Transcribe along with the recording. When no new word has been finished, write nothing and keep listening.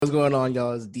What's going on,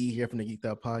 y'all? It's D here from the Geeked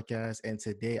Out Podcast, and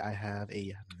today I have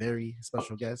a very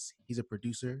special guest. He's a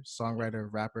producer, songwriter,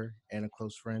 rapper, and a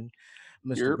close friend,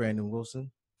 Mr. Yerp, Brandon Wilson.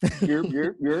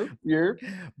 yerp.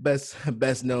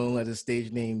 Best known as his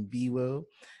stage name B Will.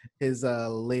 His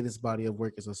latest body of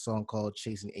work is a song called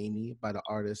 "Chasing Amy" by the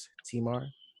artist Timar.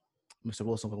 Mr.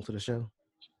 Wilson, welcome to the show.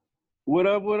 What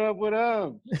up? What's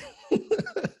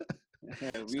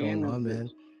We going in on, this man?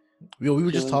 bitch. We were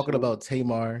just Chilling, talking chilling. about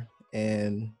Tamar,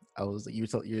 and I was you're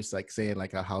just like saying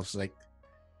like a house like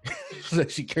like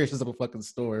she curses up a fucking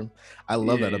storm. I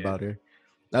love that Yeah. about her.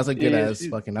 That's a good ass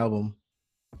fucking album.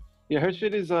 Yeah, her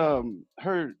shit is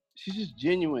she's just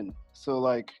genuine. So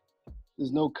like,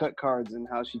 there's no cut cards in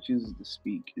how she chooses to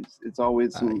speak. It's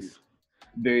always some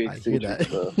very I hear eccentric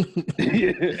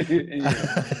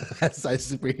that. stuff. I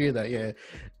super hear that. Yeah,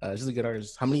 she's a good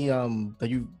artist. How many how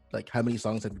many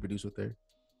songs have you produced with her?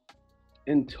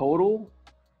 In total,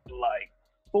 like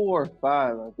 4 or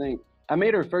 5, I think. I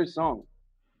made her first song.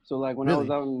 So like when I was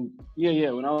out in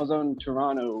when I was out in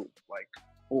Toronto like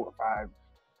 4 or 5,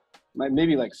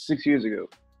 maybe like 6 years ago,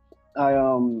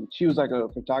 she was like a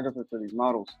photographer for these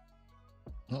models.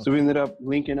 Oh. So we ended up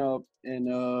linking up,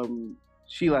 and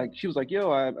she was like,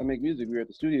 yo, I make music. We were at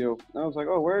the studio, and I was like,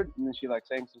 oh, word. And then she like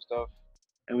sang some stuff,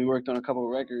 and we worked on a couple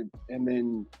of records. And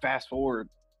then fast forward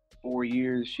 4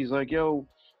 years, she's like, yo,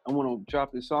 I want to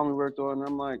drop this song we worked on. And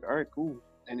I'm like, all right, cool.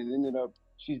 And it ended up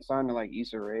she signed to like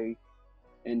Issa Rae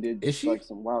and did like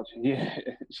some wild shit. Yeah,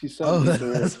 she signed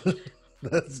to Issa Rae.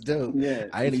 That's dope. Yeah,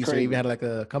 I didn't even even had like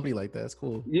a company like that. That's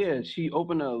cool. Yeah, she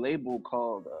opened a label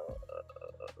called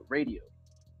Radio.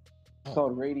 It's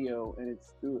called Radio, and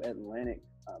it's through Atlantic,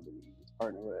 I believe. It's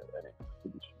partnered with Atlantic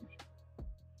Distribution.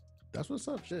 That's what's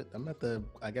up. Shit, I'm at the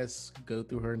I guess go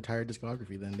through her entire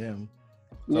discography then. Damn.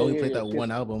 I only played that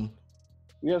one album.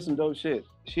 We have some dope shit.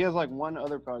 She has like one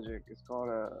other project. It's called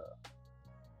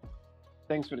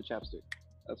Thanks for the Chapstick.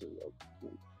 That's what it's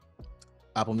called.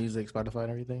 Apple Music, Spotify, and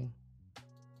everything.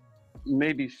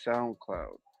 Maybe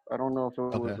SoundCloud. I don't know if it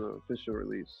was an official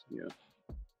release. Yeah.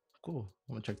 Cool.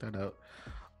 I'm gonna check that out.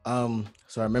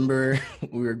 So I remember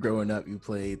we were growing up. You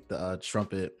played the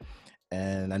trumpet,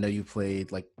 and I know you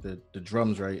played like the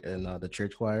drums, right, and the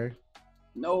church choir.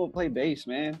 No, play bass,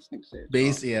 man.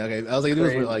 Bass, yeah. Okay, I was like,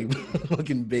 this was like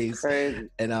fucking bass. Crazy.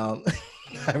 And I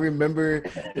remember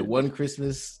the one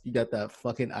Christmas you got that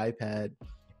fucking iPad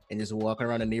and just walking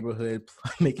around the neighborhood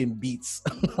making beats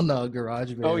on the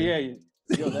garage band. Oh yeah.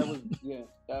 Yo,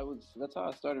 that's how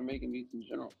I started making beats in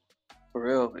general. For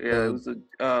real. Yeah, it was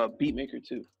a beat maker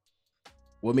too.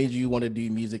 What made you want to do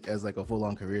music as like a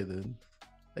full-on career then?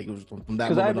 Like it was from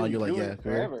that moment on, you're like, yeah,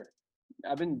 forever.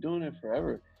 I've been doing it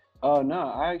forever.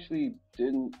 No, I actually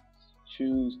didn't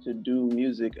choose to do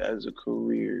music as a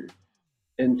career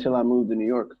until I moved to New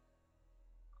York.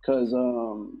 Cause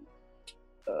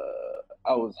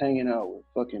I was hanging out with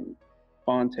fucking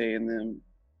Fonte and them.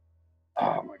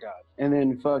 Oh my god! And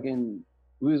then fucking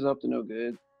we was up to no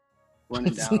good,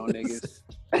 running down on niggas,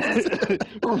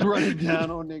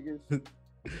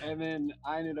 And then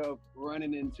I ended up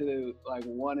running into like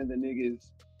one of the niggas'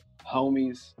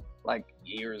 homies like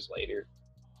years later,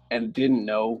 and didn't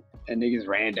know. And niggas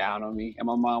ran down on me, and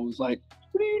my mom was like,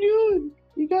 "What are you doing?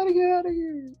 You gotta get out of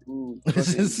here!"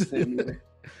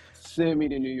 Sent me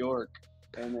to New York,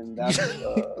 and then that's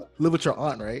live with your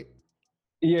aunt, right?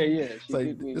 Yeah. She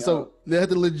like, so they had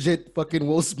the legit fucking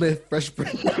Will Smith Fresh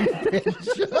Prince.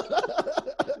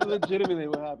 Legitimately,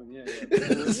 what happened? Yeah.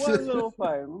 One little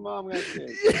fight. My mom got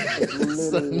sick.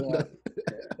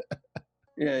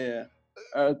 Yeah.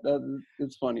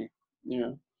 It's funny, you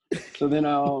know. So then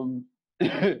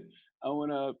I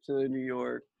went up to New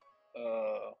York.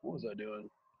 What was I doing?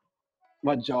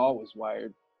 My jaw was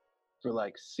wired for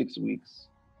like 6 weeks,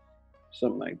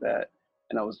 something like that,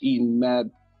 and I was eating mad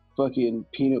fucking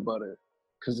peanut butter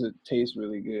because it tastes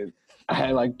really good. I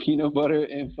had like peanut butter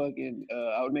and fucking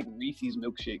I would make Reese's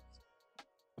milkshakes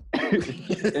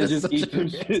and just eat some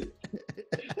shit.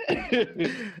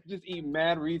 Just eat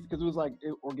mad Reese's because it was like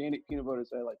organic peanut butter,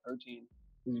 so I had like protein.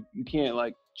 You can't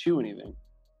like chew anything,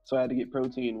 so I had to get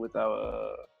protein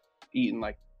without eating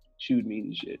like chewed meat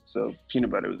and shit. So peanut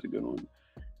butter was a good one.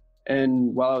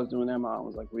 And while I was doing that, my mom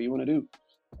was like, "What do you want to do?"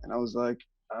 And I was like,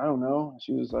 "I don't know."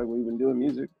 She was like, "Well, you've been doing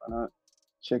music. Why not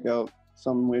check out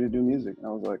some way to do music?" And I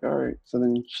was like, "All right." So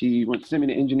then she sent me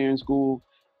to engineering school,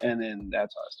 and then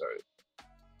that's how I started.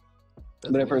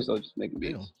 But at first, I was just making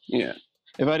beats. Yeah.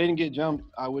 If I didn't get jumped,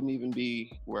 I wouldn't even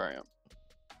be where I am.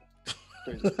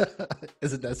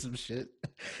 Isn't that some shit?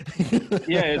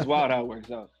 Yeah, it's wild how it works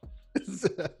out.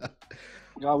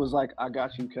 I was like, "I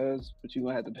got you, cuz, but you're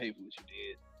gonna have to pay for what you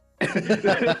did." That's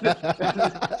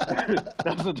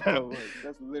what that was.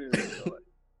 That's literally what it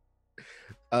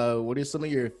was. What are some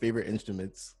of your favorite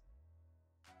instruments?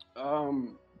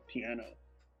 Piano.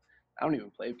 I don't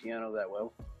even play piano that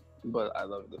well, but I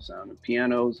love the sound of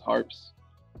pianos, harps.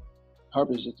 Harp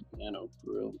is just a piano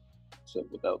for real, except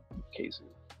without casing.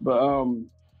 But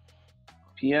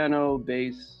piano,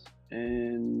 bass,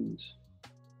 and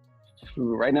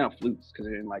right now flutes because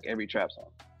they're in like every trap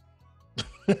song.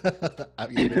 Yeah,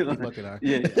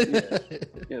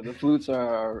 the flutes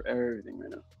are everything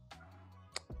right now.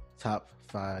 Top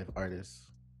 5 artists.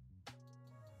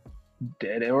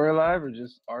 Dead or alive, or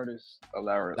just artists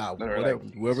alive? Nah,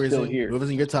 whoever's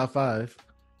in your top 5.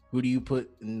 Who do you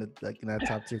put in that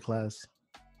top tier class?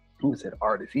 Who said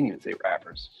artists? He didn't even say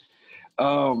rappers.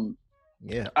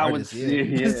 Yeah, I would say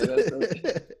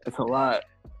that's a lot.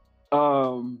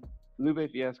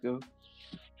 Lupe Fiasco.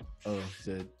 Oh,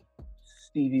 shit.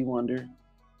 Stevie Wonder.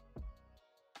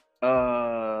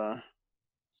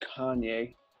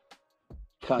 Kanye.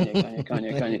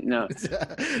 No.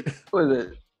 What is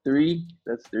it? 3?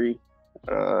 That's 3.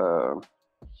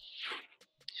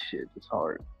 Shit, it's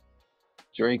hard.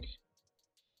 Drake.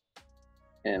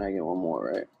 And I get one more,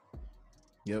 right?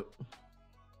 Yep.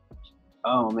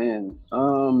 Oh man.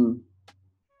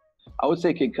 I would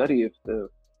say Kid Cudi if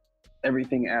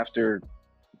everything after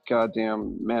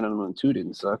goddamn Man on the Moon 2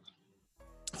 didn't suck.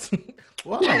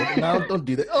 Wow, no, don't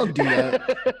do that. Don't do that.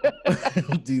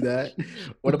 Don't do that.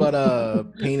 What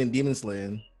about Pain and Demon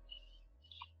Slaying?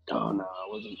 Oh no,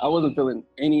 I wasn't feeling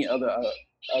any other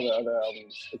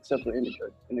albums except for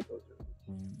Indica.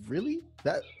 Really?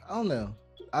 That I don't know.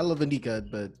 I love Indica,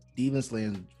 but Demon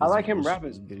Slaying. I like him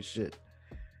rapping. Good shit.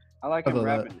 I like him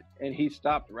rapping, and he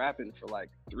stopped rapping for like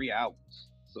 3 albums.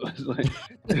 So it's like,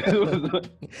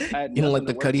 you don't like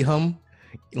the Cudi hum?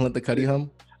 You don't like the Cudi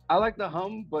hum? I like the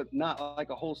hum, but not like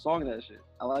a whole song of that shit.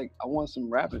 I want some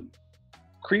rapping.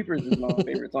 Creepers is my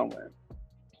favorite song, man.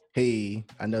 Hey,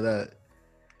 I know that.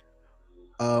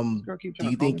 Do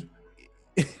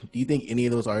you think any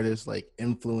of those artists like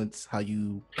influence how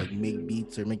you like make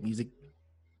beats or make music?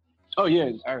 Oh yeah,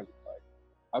 entirely. Like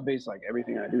I base like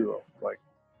everything I do off like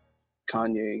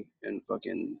Kanye and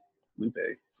fucking Lupe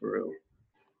for real.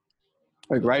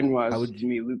 Like writing wise, to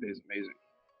me, Lupe is amazing.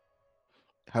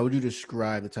 How would you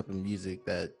describe the type of music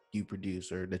that you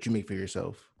produce or that you make for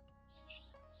yourself?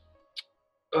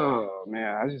 Oh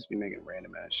man, I just be making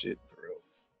random ass shit for real.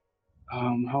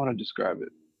 How would I describe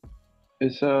it?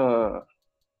 It's I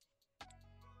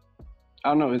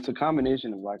don't know. It's a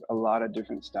combination of like a lot of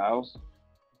different styles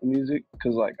of music.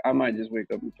 Cause like I might just wake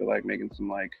up and feel like making some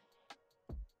like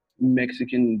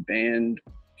Mexican band,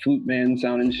 flute band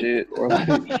sounding shit, or like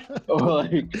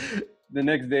the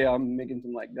next day I'm making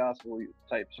some like gospel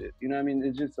type shit. You know what I mean?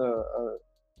 It's just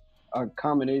a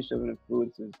combination of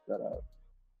influences that I've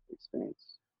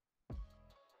experienced.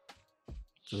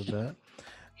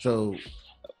 So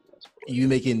you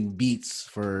making beats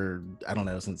for I don't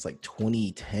know since like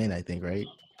 2010, I think, right?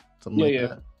 Something like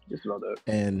that. Just about that.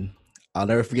 And I'll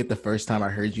never forget the first time I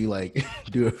heard you like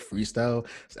do a freestyle.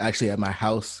 It's actually at my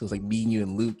house. It was like me and you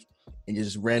and Luke, and you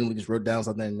just randomly just wrote down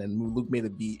something, and then Luke made a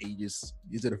beat, and you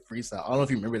did a freestyle. I don't know if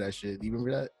you remember that shit. Do you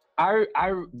remember that? I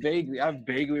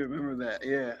vaguely remember that.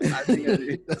 Yeah, I think I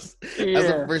did. That's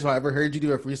the first time I ever heard you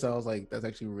do a freestyle. I was like, that's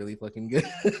actually really fucking good.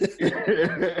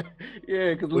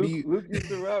 Yeah, because Luke used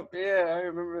to rap. Yeah, I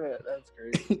remember that. That's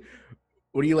great.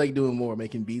 What do you like doing more,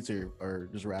 making beats or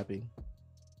just rapping?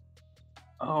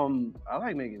 I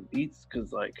like making beats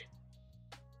because like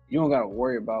you don't gotta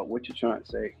worry about what you're trying to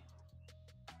say.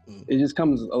 It just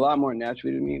comes a lot more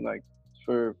naturally to me. Like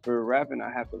for rapping,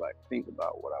 I have to like think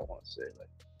about what I want to say. Like,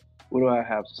 what do I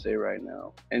have to say right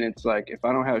now? And it's like if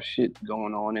I don't have shit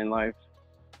going on in life,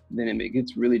 then it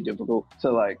gets really difficult to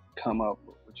like come up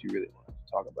with what you really want to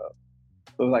talk about.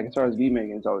 But like as far as beat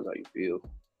making, it's always how you feel.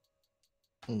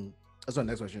 That's my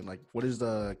next question. Like, what is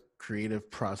the creative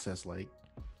process like?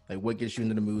 Like, what gets you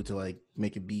into the mood to like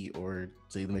make a beat or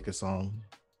to make a song?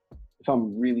 If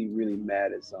I'm really, really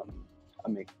mad at something, I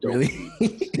make dope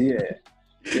beats. Yeah.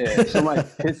 If somebody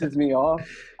pisses me off,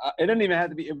 it doesn't even have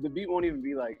to be. If the beat won't even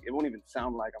be like, it won't even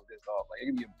sound like I'm pissed off. Like it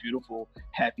can be a beautiful,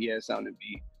 happy ass sounding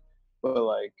beat, but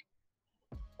like,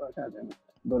 oh, God damn it.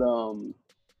 But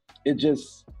it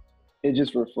just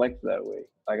reflects that way.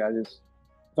 Like if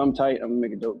I'm tight, I'm gonna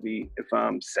make a dope beat. If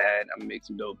I'm sad, I'm gonna make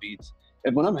some dope beats.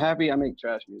 When I'm happy, I make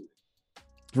trash music.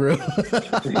 Bro,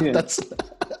 yeah.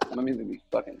 My music be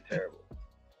fucking terrible.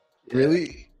 Yeah.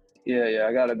 Really? Yeah.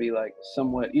 I gotta be like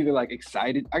somewhat either like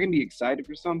excited. I can be excited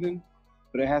for something,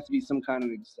 but it has to be some kind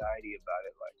of anxiety about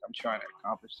it. Like I'm trying to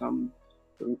accomplish something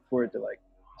for it to like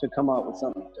to come out with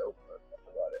something dope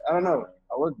about it. I don't know.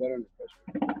 I work better under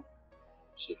pressure.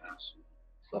 Shit,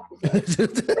 fuck was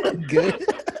that? Good.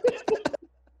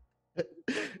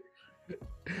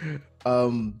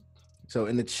 So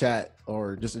in the chat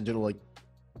or just in general, like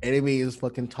anime is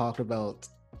fucking talked about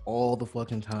all the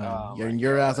fucking time. And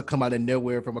your ass will come out of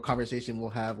nowhere from a conversation we'll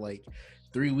have like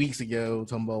 3 weeks ago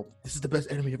talking about this is the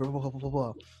best anime ever, blah blah blah blah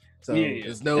blah. So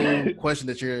there's no question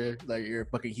that you're a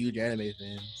fucking huge anime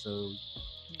fan. So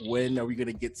when are we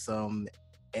gonna get some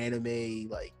anime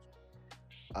like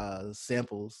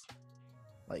samples?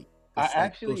 Like I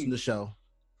actually in the show.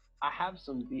 I have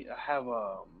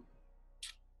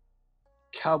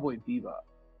Cowboy Bebop.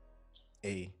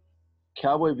 Hey.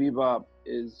 Cowboy Bebop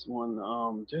is one.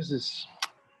 There's this.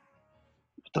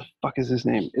 What the fuck is his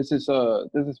name? It's this.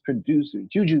 There's this producer,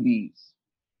 Jujubes.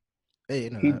 Hey,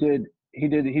 no, he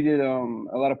did a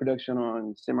lot of production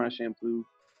on Samurai Champloo.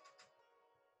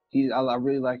 I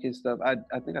really like his stuff. I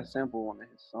think I sampled one of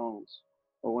his songs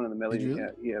or one of the melodies.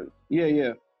 Yeah.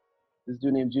 This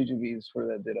dude named Jujubes for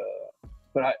that did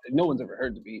but no one's ever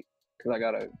heard the beat because I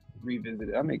gotta revisit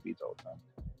it. I make beats all the time,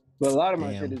 but a lot of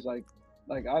my shit is like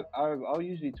I'll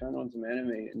usually turn on some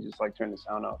anime and just like turn the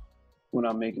sound off when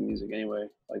I'm making music anyway.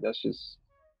 Like it's just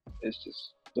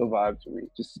the vibe for me.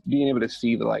 Just being able to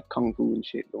see the like kung fu and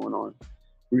shit going on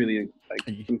really like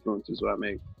influences what I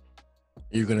make.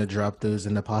 You're gonna drop those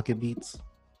in the pocket beats?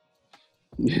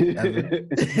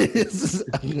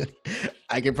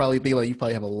 I can probably think like you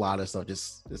probably have a lot of stuff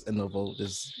just in the vault.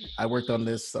 I worked on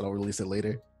this, so I'll release it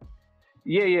later.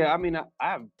 Yeah. I mean, I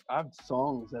have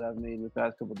songs that I've made in the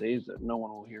past couple of days that no one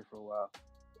will hear for a while.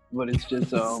 But it's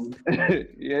just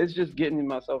it's just getting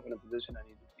myself in a position I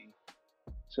need to be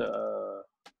to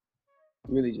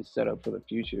really just set up for the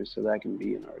future so that I can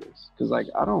be an artist. Because like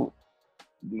I don't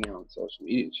be on social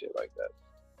media and shit like that.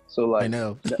 So like I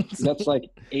know that's like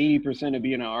 80% of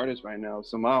being an artist right now.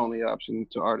 So my only option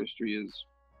to artistry is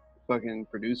fucking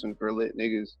producing for lit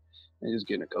niggas and just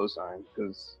getting a cosign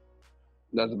because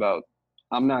that's about.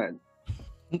 I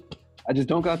just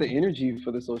don't got the energy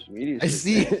for the social media shit. I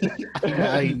see.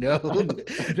 I know. I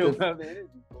don't have the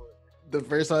energy for it. The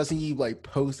first time I seen you like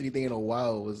post anything in a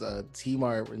while was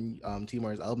T-Mar when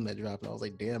T-Mar's album that dropped, and I was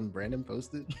like, damn, Brandon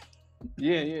posted.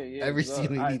 Yeah. Ever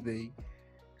seen anything?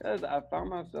 Because I found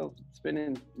myself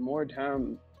spending more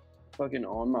time fucking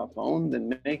on my phone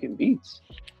than making beats.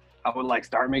 I would like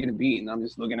start making a beat and I'm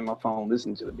just looking at my phone,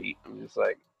 listening to the beat. I'm just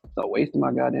like, it's a waste of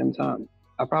my goddamn time.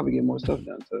 I probably get more stuff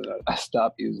done. So I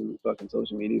stopped using fucking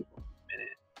social media for a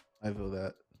I minute. feel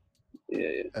that.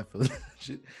 Yeah. I feel that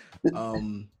shit.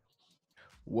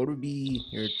 What would be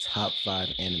your top 5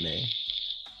 anime?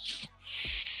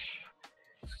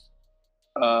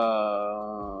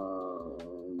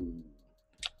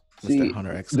 See,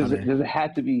 Hunter X Hunter. Does it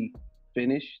have to be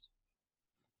finished?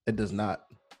 It does not.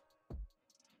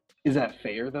 Is that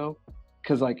fair though?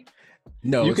 Because like,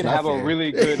 no, you can have fair. A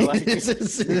really good like.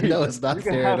 No, it's not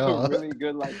fair at all. You can have a really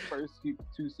good like first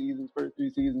 2 seasons, first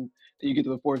 3 seasons. Then you get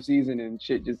to the 4th season and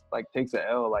shit just like takes an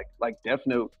L. Like Death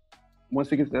Note.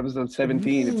 Once it gets to episode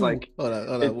 17, it's like hold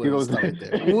on, stop right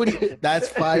there. That's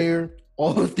fire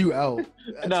all throughout.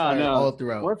 No, all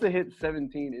throughout. Once it hit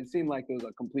 17, it seemed like there was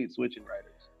a complete switch in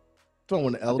writers. Don't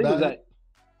when L died?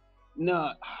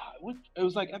 No, it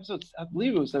was like episode. I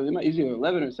believe it was 7. It might either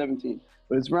 11 or 17,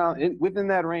 but it's around within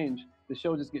that range. The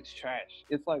show just gets trash.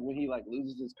 It's like when he like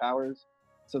loses his powers,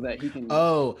 so that he can.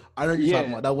 Oh, I know what you're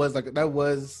talking about. That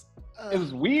was. It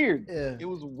was weird. Yeah, it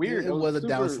was weird. It was a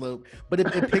downslope, but it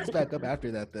picks back up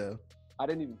after that though. I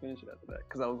didn't even finish it after that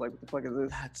because I was like, "What the fuck is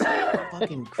this?" That's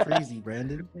fucking crazy,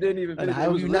 Brandon. Didn't even. Finish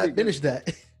how you not finish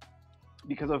that?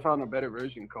 Because I found a better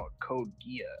version called Code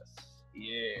Geass.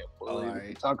 Yeah, boy, what right.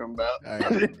 you talking about?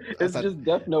 Right. It's just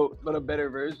Death Note, but a better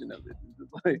version of it. It's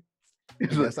just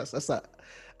like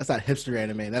that's not hipster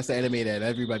anime. That's the anime that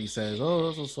everybody says, "Oh,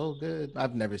 this is so good."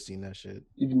 I've never seen that shit.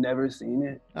 You've never seen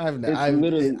it? I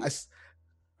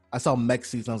saw mech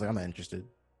suits and I was like, I'm not interested.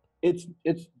 It's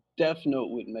Death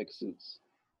Note with mech suits.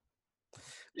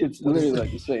 It's literally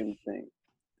like the same thing.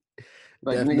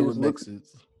 Like Death Note with mech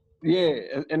suits.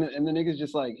 Yeah, and the nigga's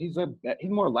just like he's a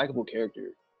more likable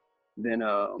character than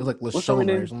it's like Lashon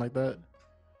or something like that.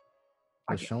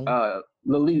 Lashon?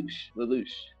 Lelouch.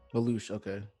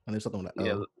 Okay. And there's something with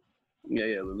that.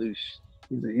 Yeah, Lelouch.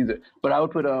 He's a. But I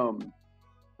would put if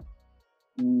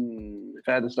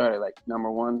I had to start at like number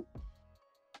 1,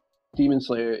 Demon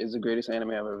Slayer is the greatest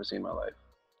anime I've ever seen in my life.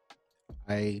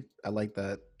 I like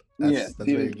that. That's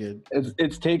very good.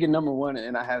 It's taken number 1,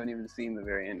 and I haven't even seen the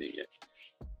very ending yet.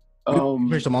 You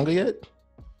finished the manga yet?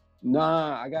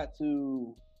 Nah, I got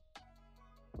to.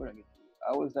 Where did I get to?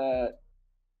 I was at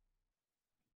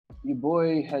your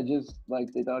boy had just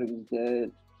like they thought he was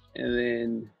dead, and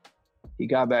then he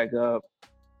got back up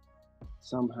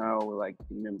somehow with like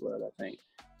demon blood, I think.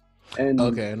 And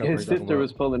Okay, I know what his you're talking sister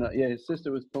was about. pulling up. Yeah, his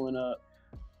sister was pulling up,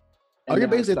 Oh, and you're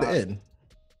then I basically at the stopped. end.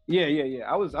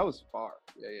 Yeah. I was far.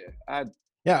 Yeah.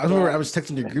 Yeah, I remember I Well, was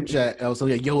texting the group chat. And I was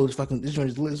like, "Yo, this joint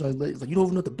is lit. This joint is lit." It's like, you don't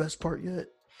even know the best part yet.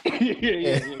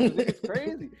 yeah. Because it's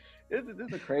crazy. This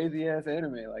is a crazy ass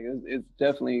anime. Like it's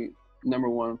definitely number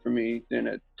one for me.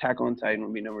 Then Attack on Titan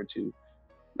would be number two.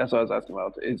 That's what I was asking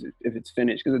about. Is it, if it's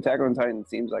finished? Because Attack on Titan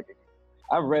seems like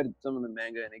I've read some of the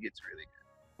manga and it gets really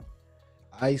good.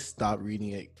 I stopped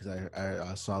reading it because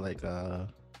I saw like the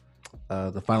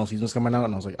final season's coming out,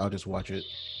 and I was like, I'll just watch it.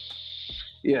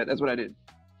 Yeah, that's what I did.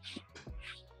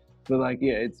 But like,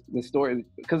 yeah, it's the story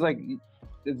because like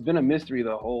it's been a mystery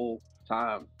the whole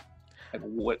time,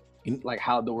 like like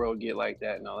how the world get like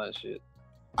that and all that shit.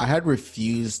 I had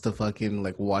refused to fucking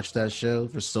like watch that show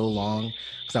for so long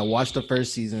because I watched the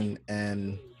first season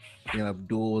and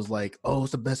Abdul was like, "Oh,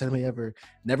 it's the best anime ever."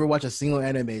 Never watch a single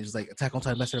anime. Just like Attack on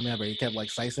Titan, best anime ever. He kept like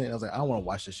slicing it. I was like, I don't want to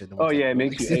watch this shit. No more. Oh yeah, it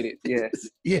makes you hate it. Yeah,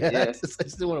 yeah. I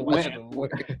still want to watch it no more.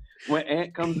 When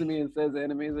Ant comes to me and says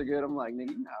animes are good, I'm like,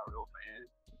 nigga, you're not a real fan.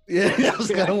 Yeah, I was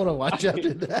like, I don't want to watch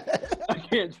after that. I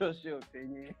can't trust your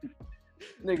opinion.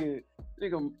 Nigga,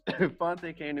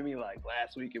 Fonte came to me like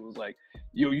last week. It was like,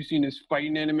 yo, you seen this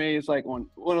fighting anime? It's like on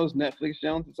one of those Netflix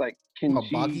channels. It's like Kenshi.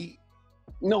 Baki?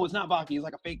 No, it's not Baki. It's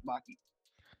like a fake Baki.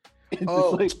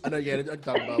 Oh, like, I know. Yeah, I'm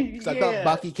talking about. Because I thought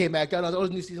Baki came back out. I was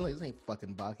always new season. Like, this ain't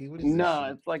fucking Baki. What is this? Nah,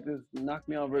 it's like this knock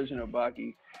me out version of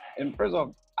Baki. And first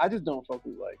off, I just don't fuck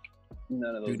with like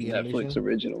none of those 2D Netflix animation?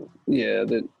 originals. Yeah,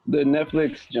 the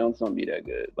Netflix Jones don't be that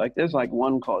good. Like there's like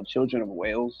one called Children of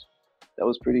Whales. That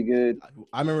was pretty good.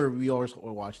 I remember we always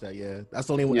watched that. Yeah, that's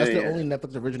the only one. Yeah, That's the yeah. only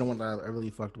Netflix original one that I really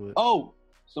fucked with. Oh,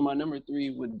 so my number 3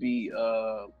 would be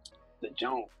the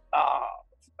Jones.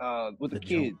 With the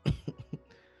kids.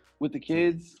 With the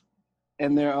kids,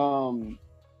 and they're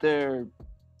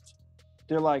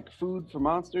like food for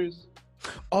monsters.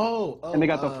 Oh, and they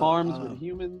got the farms with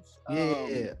humans.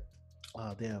 Yeah.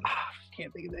 Oh damn.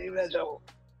 Can't think of the name of that show.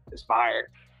 It's fire.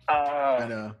 I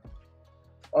know.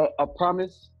 A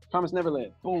Promise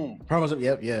Neverland. Boom. Promise.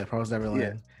 Yep. Yeah. Promise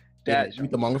Neverland. Yeah, Did you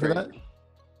read the manga for that?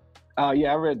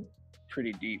 Yeah, I read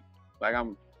pretty deep. Like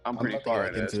I'm pretty far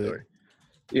into that story. It.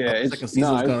 Yeah, the second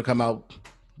season's gonna come out,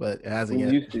 but it hasn't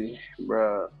yet.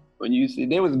 When you see,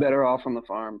 they was better off on the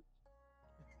farm.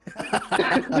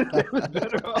 They was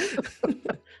better off.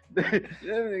 Them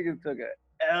niggas took a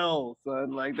L,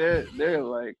 son. Like they're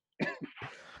like.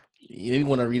 You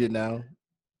want to read it now?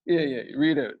 Yeah,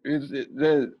 read it.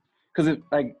 Because it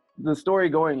like the story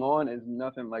going on is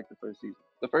nothing like the first season.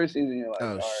 The first season, you're like, oh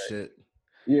all right. shit.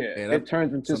 Yeah, it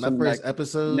turns into some that first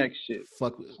episode. Next shit.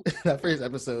 Fuck that first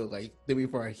episode. Like did we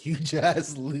for a huge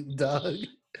ass loot, dog.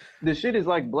 The shit is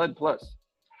like Blood Plus.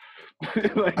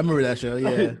 Like, I remember that show.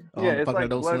 Yeah, yeah, it's like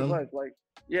Blood Plus. Like,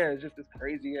 yeah, it's just this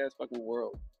crazy ass fucking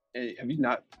world. Hey, have you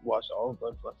not watched all of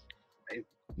Blood Plus?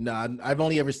 Nah, I've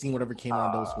only ever seen whatever came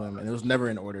on Adult Swim, and it was never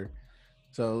in order.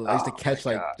 So I used to catch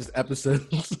like just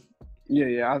episodes.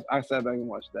 Yeah, I sat back and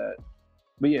watched that.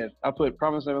 But yeah, I put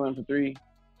Promise Neverland for 3,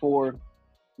 4,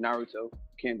 Naruto.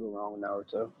 Can't go wrong with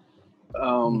Naruto.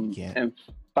 And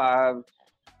 5,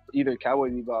 either Cowboy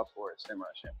Bebop or Samurai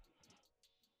Champloo.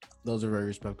 Those are very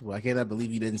respectable. I cannot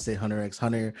believe you didn't say Hunter x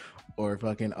Hunter or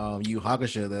fucking Yu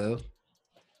Hakusho though.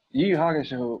 Yu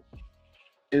Hakusho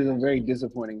is a very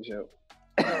disappointing show.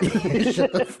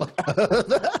 Shut the fuck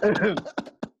up.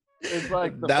 It's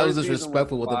like that was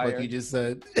disrespectful. What the fuck you just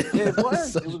said? It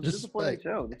was. It was a disappointing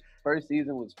show. The first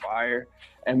season was fire,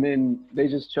 and then they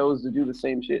just chose to do the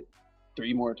same shit 2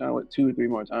 or 3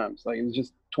 more times. Like it was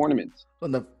just tournaments.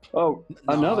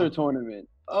 Another tournament.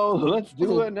 Oh, let's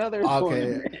do another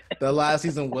tournament. The last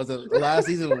season was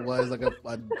like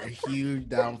a huge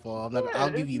downfall.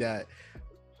 I'll give you that.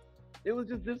 It was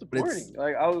just disappointing.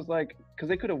 Like I was like, because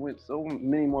they could have went so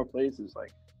many more places.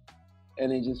 Like. And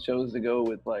they just chose to go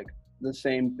with like the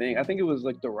same thing. I think it was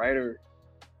like the writer,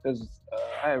 because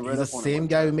I read the same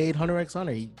guy who made Hunter x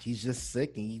Hunter. He's just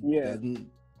sick and he's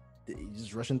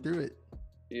just rushing through it.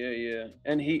 Yeah.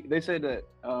 And they said that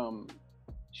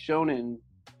Shonen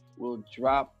will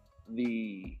drop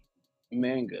the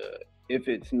manga if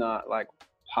it's not like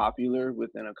popular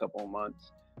within a couple of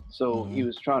months. So he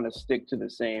was trying to stick to the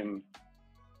same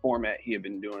format he had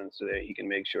been doing so that he can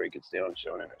make sure he could stay on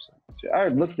Shonen or something. I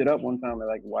looked it up one time and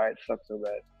like why it sucks so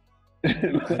bad.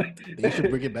 They should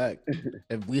bring it back.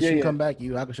 If Bleach can come back,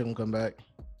 Yu Hakusho can come back.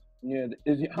 Yeah,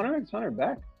 is Hunter x Hunter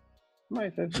back?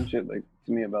 Somebody said some shit like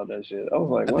to me about that shit. I was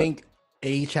like, what? I think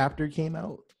a chapter came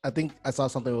out. I think I saw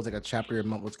something that was like a chapter a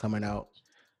month was coming out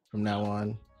from now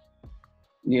on.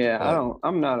 Yeah, But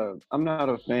I'm not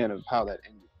a fan of how that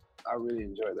ended. I really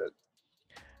enjoy that.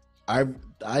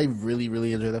 I really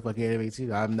really enjoy that fucking anime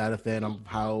too. I'm not a fan of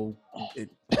how it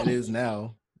is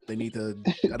now. They need to,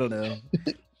 I don't know,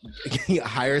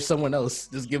 hire someone else.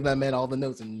 Just give that man all the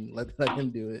notes and let him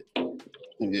do it.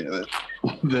 Yeah,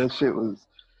 that shit was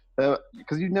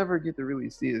because you never get to really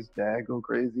see his dad go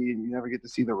crazy, and you never get to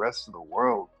see the rest of the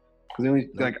world. Because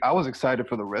like I was excited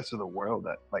for the rest of the world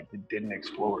that like it didn't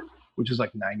explore, which is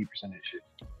like 90% of shit.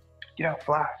 Get out,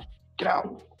 fly. Get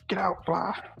out,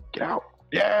 fly. Get out.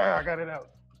 Yeah, I got it out.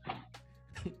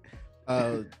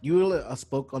 You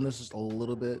spoke on this just a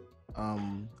little bit. I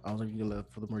was like, you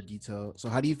left for the more detail. So,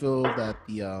 how do you feel that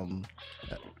the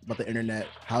about the internet?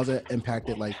 How's it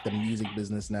impacted like the music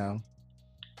business now?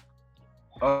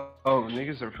 Oh,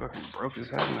 niggas are fucking broke as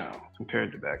hell now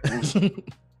compared to back then.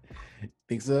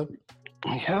 Think so?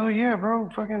 Hell yeah, bro.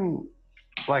 Fucking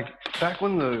like back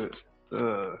when the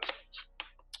boom.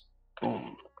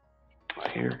 Am I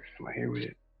here with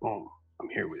it? Boom. I'm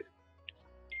here with it.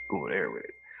 Go there with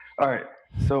it. All right.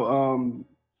 So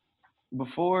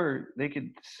before they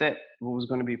could set what was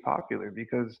going to be popular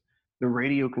because the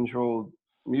radio controlled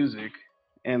music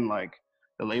and like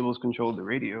the labels controlled the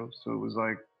radio, so it was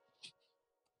like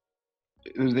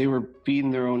they were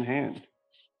feeding their own hand.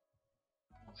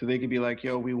 So they could be like,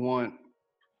 yo, we want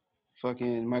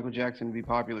fucking Michael Jackson to be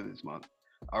popular this month.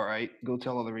 All right, go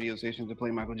tell all the radio stations to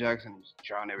play Michael Jackson, just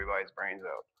drown everybody's brains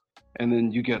out. And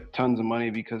then you get tons of money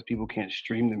because people can't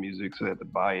stream the music, so they have to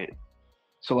buy it.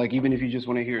 So like even if you just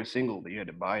want to hear a single, you had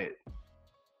to buy it.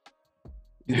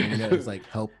 The internet has like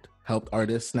helped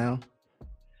artists now.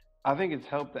 I think it's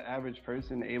helped the average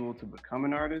person able to become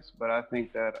an artist, but I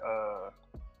think that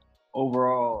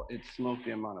overall it's smoked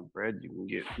the amount of bread you can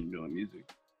get from doing music.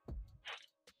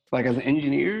 Like as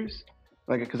engineers,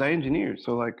 like because I engineer,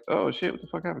 so like, oh shit, what the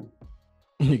fuck happened?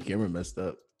 Your camera messed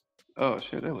up. Oh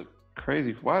shit, that look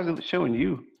crazy. Why is it showing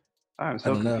you? I'm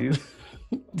so confused.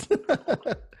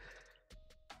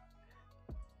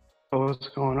 Oh, what's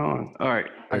going on? All right,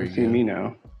 I can see me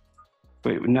now.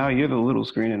 Wait, now you're the little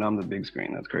screen and I'm the big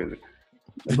screen. That's crazy.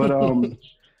 But what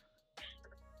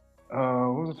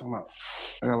was I talking about?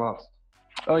 I got lost.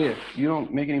 Oh yeah, you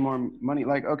don't make any more money.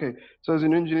 Like, okay, so as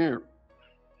an engineer,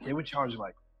 they would charge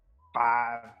like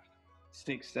 $500,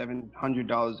 $600,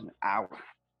 $700 an hour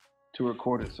to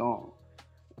record a song.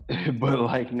 But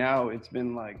like now it's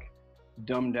been like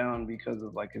dumbed down because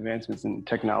of like advancements in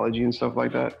technology and stuff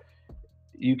like that.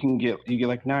 You get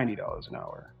like $90 an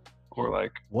hour. Or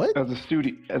like what? As a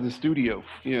studio.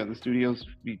 Yeah, the studios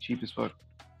be cheap as fuck.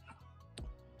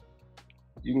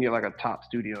 You can get like a top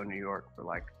studio in New York for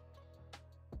like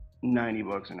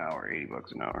 $90 an hour,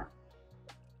 $80 an hour.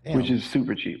 Damn. Which is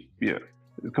super cheap, yeah,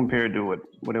 compared to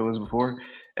what it was before.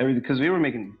 Because we were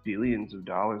making billions of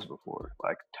dollars before,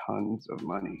 like tons of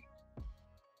money.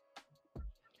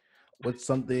 What's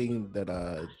something that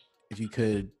if you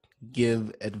could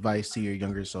give advice to your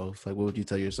younger self, like what would you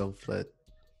tell yourself that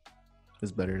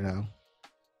is better now?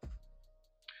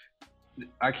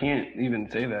 I can't even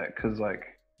say that because like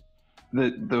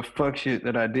the fuck shit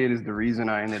that I did is the reason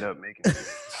I ended up making it.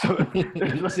 So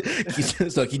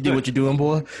keep doing what you're doing,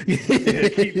 boy. Yeah,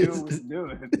 keep doing what you're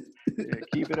doing. Yeah,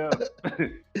 keep it up.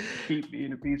 Keep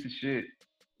being a piece of shit.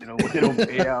 You know, it'll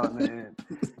pay out in the end.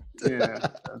 Yeah,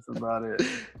 that's about it.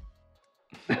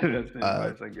 That's the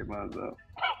advice I give myself.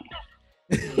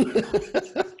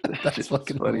 That's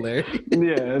fucking hilarious.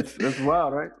 Yeah, that's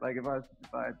wild, right? Like if I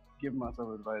give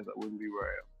myself advice, I wouldn't be where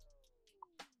I am.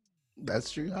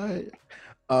 That's true. All right.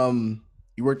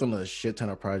 You worked on a shit ton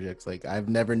of projects. Like I've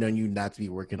never known you not to be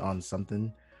working on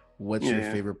something. What's your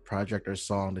favorite project or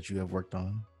song that you have worked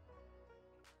on?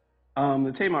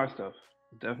 The Tamar stuff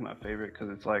is definitely my favorite because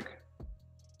it's like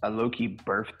I low-key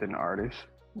birthed an artist.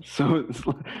 So it just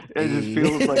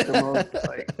feels like the most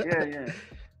like yeah.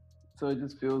 So it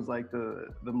just feels like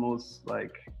the most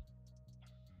like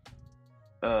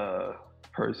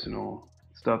personal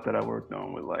stuff that I worked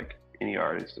on with like any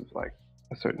artist of like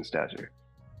a certain stature.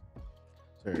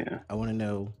 Sure. Yeah. I want to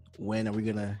know, when are we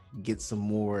gonna get some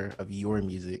more of your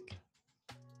music?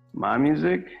 My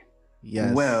music?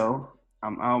 Yes. Well,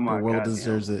 I'm on my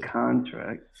deserves it.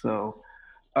 Contract. So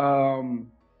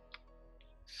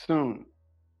soon.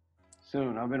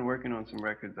 I've been working on some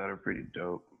records that are pretty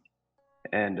dope.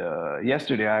 And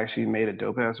yesterday I actually made a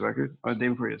dope ass record. Or the day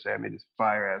before yesterday I made this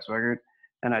fire ass record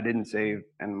and I didn't save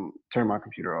and turned my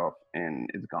computer off and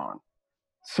it's gone.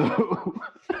 So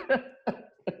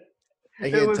I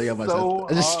can't tell you how much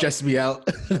that just stressed me out.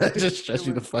 That just stressed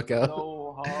me the fuck out.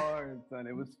 So hard son.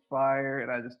 It was fire,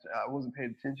 and I wasn't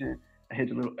paying attention. I hit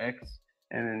the little X,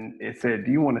 and then it said,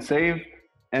 "Do you want to save?"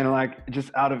 And like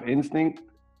just out of instinct,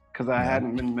 because I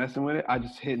hadn't been messing with it, I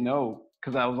just hit no,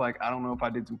 because I was like, I don't know if I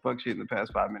did some fuck shit in the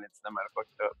past 5 minutes, I might have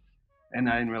fucked it up, and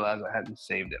I didn't realize I hadn't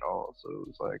saved at all. So it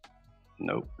was like,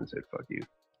 nope, and said, "Fuck you."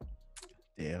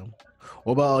 Damn.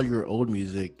 What about all your old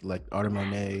music, like Art of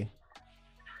Monet?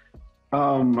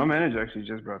 My manager actually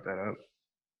just brought that up.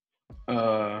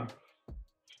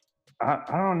 I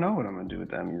don't know what I'm gonna do with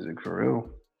that music for real.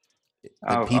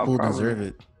 The people deserve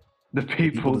it. The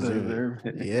people deserve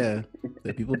it. Yeah,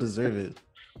 the people deserve it.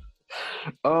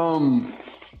 I'll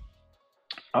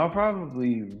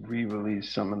probably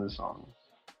re-release some of the songs.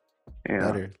 Yeah.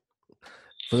 Better.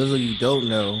 For those of you who don't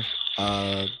know,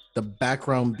 the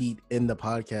background beat in the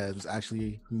podcast was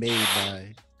actually made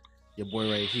by your boy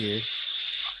right here.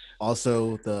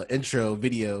 Also, the intro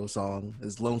video song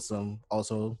is Lonesome,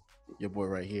 also your boy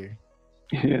right here.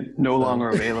 No longer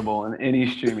available on any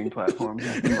streaming platform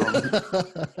at the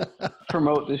moment.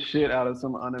 Promote the shit out of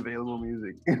some unavailable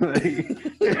music. But,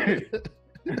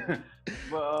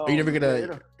 Are you never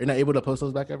gonna? You're not able to post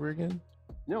those back ever again?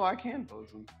 No, I can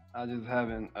post them. I just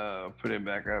haven't put it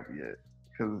back up yet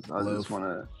because I just want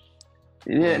to.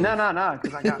 Yeah, no,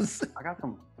 because I got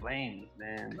some flames,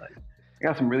 man. Like I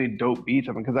got some really dope beats.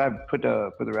 I mean, because I put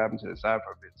the rapping to the side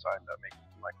for a bit, so I ended up making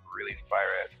some like really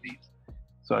fire ass beats.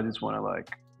 So I just want to like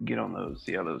get on those,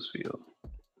 see how those feel.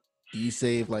 Do you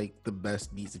save like the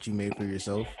best beats that you made for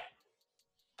yourself?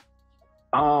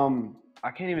 I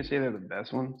can't even say they're the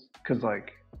best ones because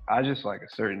like I just like a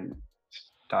certain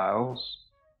styles,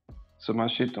 so my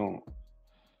shit don't.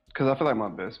 Because I feel like my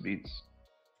best beats,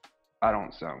 I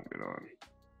don't sound good on.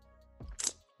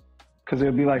 Because it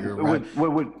would be like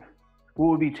what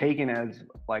would be taken as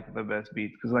like the best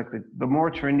beats? Because like the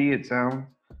more trendy it sounds,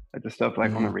 like the stuff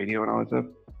like on the radio and all that stuff,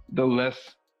 the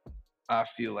less I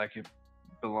feel like it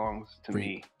belongs to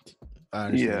me. I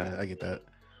understand. Yeah, I get that.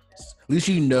 At least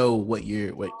you know what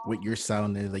your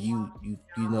sound is. Like you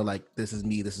know, like this is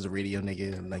me. This is a radio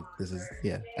nigga, and like this is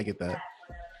I get that.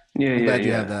 I'm glad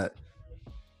you have that.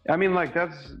 I mean, like I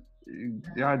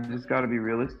just got to be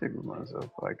realistic with myself.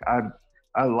 Like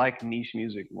I like niche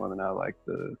music more than I like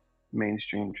the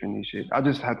mainstream trendy shit. I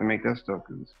just have to make that stuff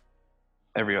because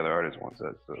every other artist wants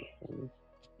that stuff.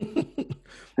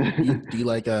 Do you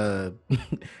like because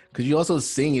you also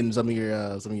sing in some of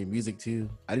your music too?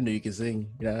 I didn't know you could sing.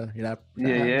 You're not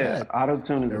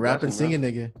Auto-tune is a rap and singing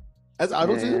nigga. That's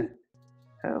auto-tune?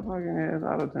 Hell fucking yeah, it's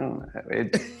auto-tune.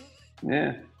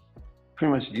 Yeah.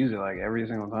 Pretty much use it like every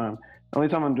single time. The only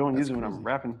time I'm doing use it when I'm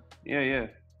rapping. Yeah.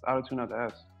 Auto-tune out the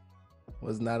ass.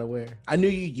 Was not aware. I knew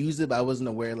you used it, but I wasn't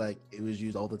aware like it was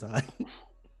used all the time.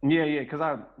 Yeah, because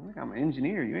I'm an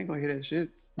engineer. You ain't gonna hear that shit.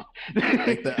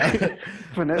 Like the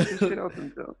finesse the shit out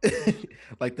themselves.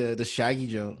 Like the Shaggy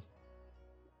joke.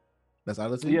 That's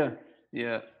auto-tune?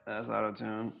 Yeah, that's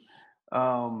auto-tune.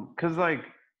 Cause like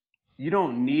you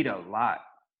don't need a lot.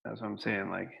 That's what I'm saying.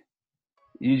 Like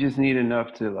you just need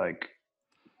enough to like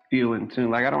feel in tune.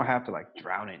 Like I don't have to like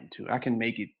drown it in tune. I can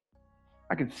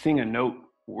sing a note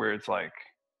where it's like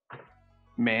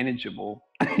manageable.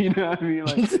 You know what I mean?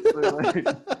 Like,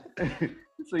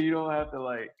 so you don't have to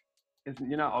like.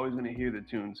 You're not always gonna hear the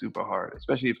tune super hard,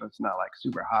 especially if it's not like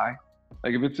super high.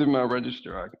 Like if it's in my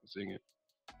register, I can sing it.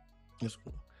 That's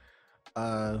cool.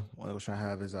 What I was trying to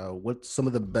have is what's some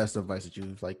of the best advice that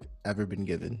you've like ever been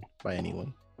given by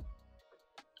anyone?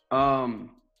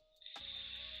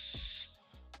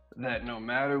 That no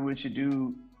matter what you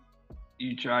do,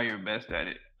 you try your best at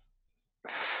it.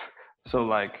 So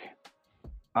like,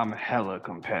 I'm hella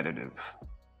competitive.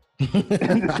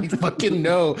 I fucking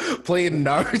know. Playing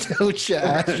Naruto,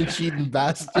 chat, cheating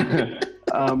bastard.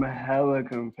 I'm hella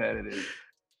competitive,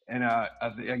 and I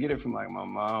get it from like my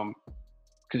mom,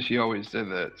 because she always said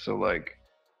that. So like,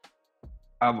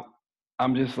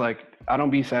 I'm just like, I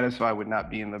don't be satisfied with not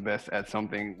being the best at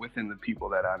something within the people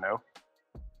that I know.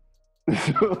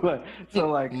 so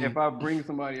like, if I bring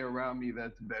somebody around me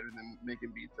that's better than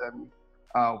making beats at me,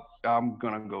 I'm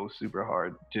gonna go super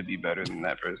hard to be better than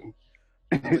that person.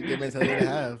 That's a good mentality to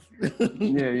have.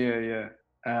 Yeah.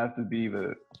 I have to be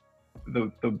the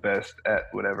best at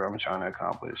whatever I'm trying to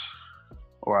accomplish,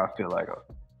 or I feel like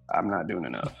I'm not doing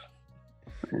enough.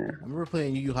 Yeah. I remember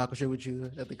playing Yu Yu Hakusho with you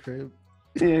at the crib.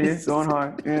 Yeah, going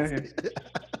hard. Yeah.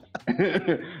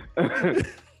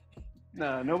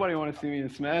 Nah, nobody want to see me in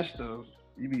Smash though.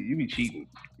 You be cheating.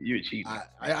 You're cheating.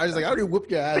 I was like, I already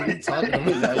whooped your ass. What are you talking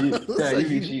about? You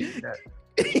be cheating.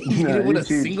 You didn't win a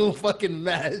single fucking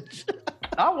match.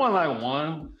 I won like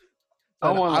one.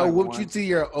 I whooped you to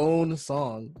your own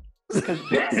song. This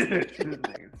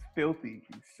nigga's filthy.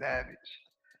 He's savage.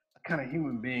 What kind of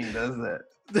human being does that?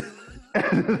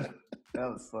 That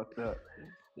was fucked up.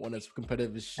 One that's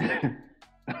competitive as shit.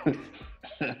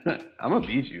 I'm gonna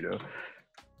beat you though.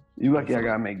 You lucky I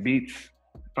gotta make beats.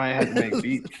 If I ain't had to make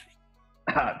beats,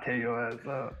 I'll tear your ass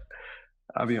up.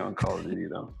 I'll be on Call of Duty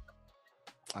though.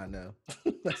 I know.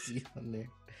 I see you on there.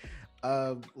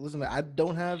 Listen, man, I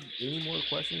don't have any more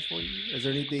questions for you. Is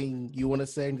there anything you want to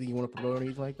say? Anything you want to promote or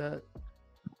anything like that?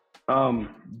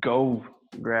 Go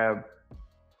grab.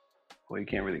 Well, you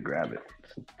can't really grab it.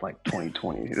 It's like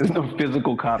 2020. There's no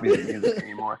physical copies of music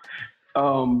anymore.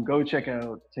 Go check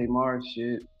out Tamar's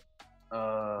shit.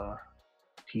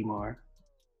 Tmar.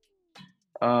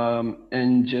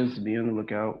 And just be on the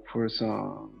lookout for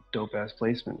some dope ass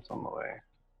placements on the way.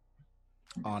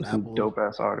 On some Apple, dope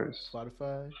ass artists.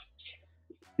 Spotify.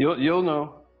 You'll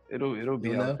know. It'll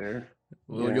be out there.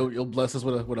 Well, yeah. You'll bless us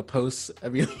with a post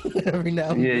every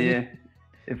now and then. Yeah.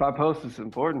 If I post, it's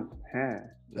important. Huh.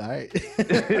 All right.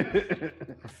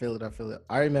 I feel it.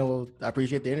 All right, man. Well, I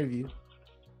appreciate the interview.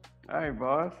 All right,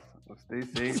 boss. Well, stay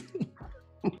safe.